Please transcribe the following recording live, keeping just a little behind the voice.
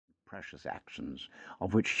precious actions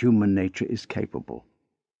of which human nature is capable,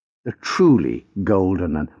 the truly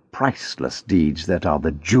golden and priceless deeds that are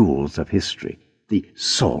the jewels of history, the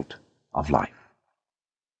salt of life.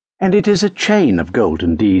 And it is a chain of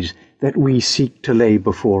golden deeds that we seek to lay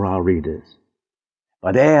before our readers.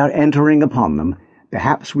 But ere entering upon them,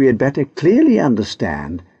 perhaps we had better clearly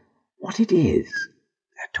understand what it is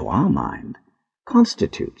that, to our mind,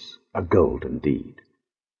 constitutes a golden deed.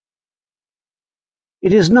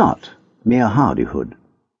 It is not mere hardihood.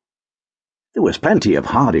 There was plenty of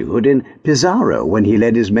hardihood in Pizarro when he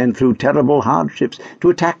led his men through terrible hardships to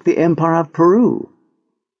attack the Empire of Peru,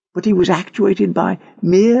 but he was actuated by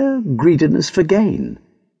mere greediness for gain,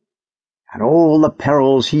 and all the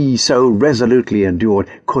perils he so resolutely endured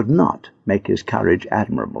could not make his courage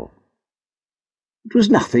admirable. It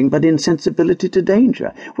was nothing but insensibility to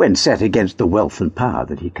danger when set against the wealth and power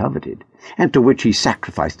that he coveted, and to which he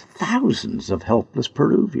sacrificed thousands of helpless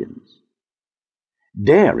Peruvians.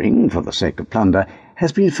 Daring, for the sake of plunder,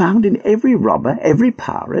 has been found in every robber, every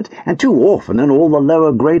pirate, and too often in all the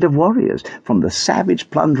lower grade of warriors, from the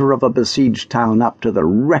savage plunderer of a besieged town up to the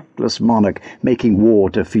reckless monarch making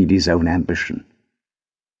war to feed his own ambition.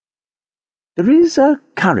 There is a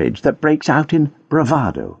courage that breaks out in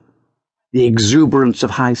bravado, the exuberance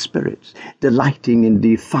of high spirits, delighting in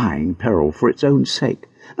defying peril for its own sake,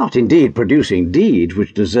 not indeed producing deeds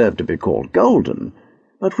which deserve to be called golden,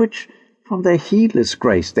 but which, from their heedless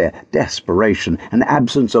grace, their desperation, and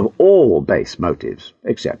absence of all base motives,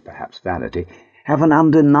 except perhaps vanity, have an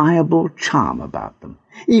undeniable charm about them,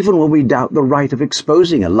 even when we doubt the right of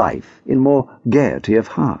exposing a life in more gaiety of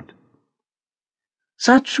heart.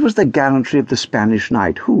 Such was the gallantry of the Spanish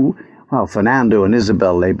knight who, while Fernando and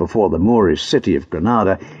Isabel lay before the Moorish city of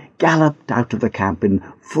Granada, galloped out of the camp in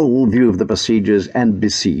full view of the besiegers and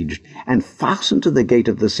besieged, and fastened to the gate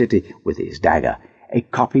of the city with his dagger a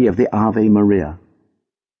copy of the Ave Maria.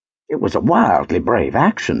 It was a wildly brave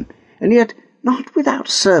action, and yet not without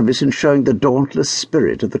service in showing the dauntless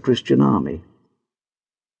spirit of the Christian army.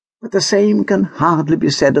 But the same can hardly be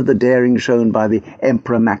said of the daring shown by the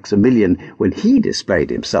Emperor Maximilian when he displayed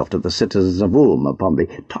himself to the citizens of Ulm upon the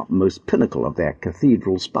topmost pinnacle of their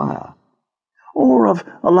cathedral spire, or of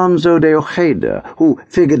Alonso de Ojeda, who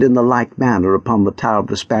figured in the like manner upon the tower of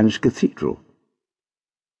the Spanish cathedral.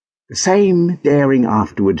 The same daring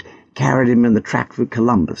afterwards carried him in the track for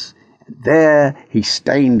Columbus, and there he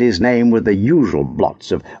stained his name with the usual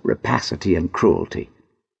blots of rapacity and cruelty.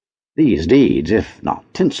 These deeds, if not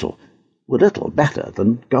tinsel, were little better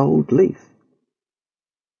than gold leaf.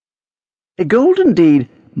 A golden deed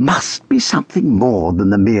must be something more than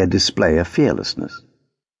the mere display of fearlessness.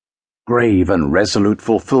 Grave and resolute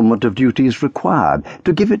fulfillment of duty is required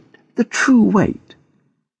to give it the true weight.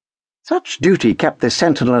 Such duty kept the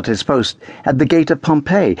sentinel at his post at the gate of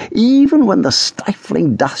Pompeii, even when the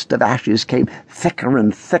stifling dust of ashes came thicker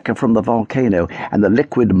and thicker from the volcano, and the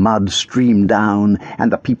liquid mud streamed down,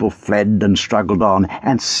 and the people fled and struggled on,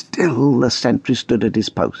 and still the sentry stood at his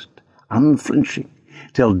post, unflinching,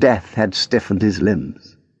 till death had stiffened his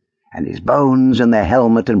limbs, and his bones in their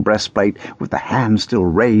helmet and breastplate, with the hand still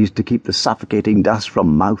raised to keep the suffocating dust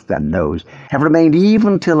from mouth and nose, have remained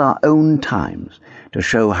even till our own times, to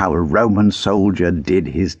show how a Roman soldier did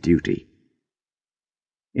his duty.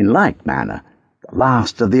 In like manner, the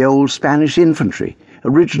last of the old Spanish infantry,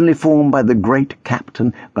 originally formed by the great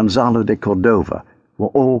captain Gonzalo de Cordova, were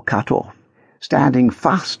all cut off, standing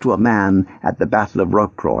fast to a man at the Battle of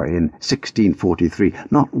Rocroi in 1643,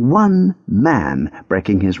 not one man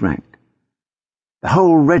breaking his rank. The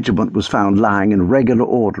whole regiment was found lying in regular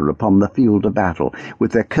order upon the field of battle,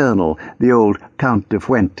 with their colonel, the old Count de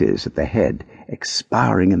Fuentes, at the head,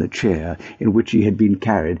 expiring in a chair in which he had been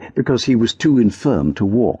carried because he was too infirm to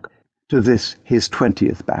walk, to this his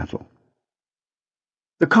 20th battle.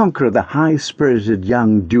 The conqueror, the high-spirited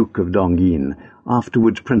young Duke of Donguin,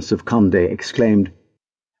 afterwards Prince of Conde, exclaimed,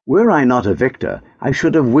 "Were I not a victor, I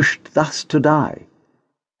should have wished thus to die,"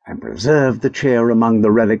 and preserved the chair among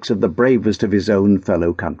the relics of the bravest of his own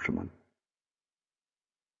fellow countrymen.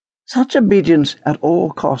 Such obedience at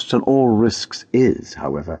all costs and all risks is,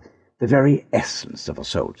 however, the very essence of a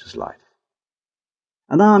soldier's life.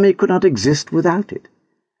 An army could not exist without it.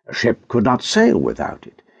 A ship could not sail without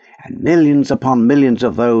it, and millions upon millions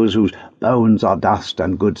of those whose bones are dust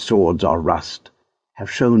and good swords are rust have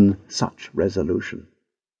shown such resolution.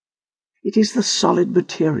 It is the solid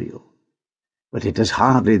material, but it is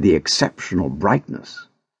hardly the exceptional brightness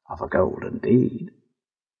of a golden deed.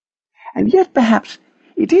 And yet perhaps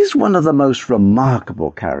it is one of the most remarkable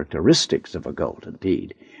characteristics of a golden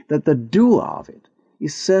deed that the doer of it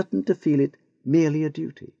is certain to feel it merely a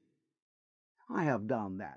duty. I have done that.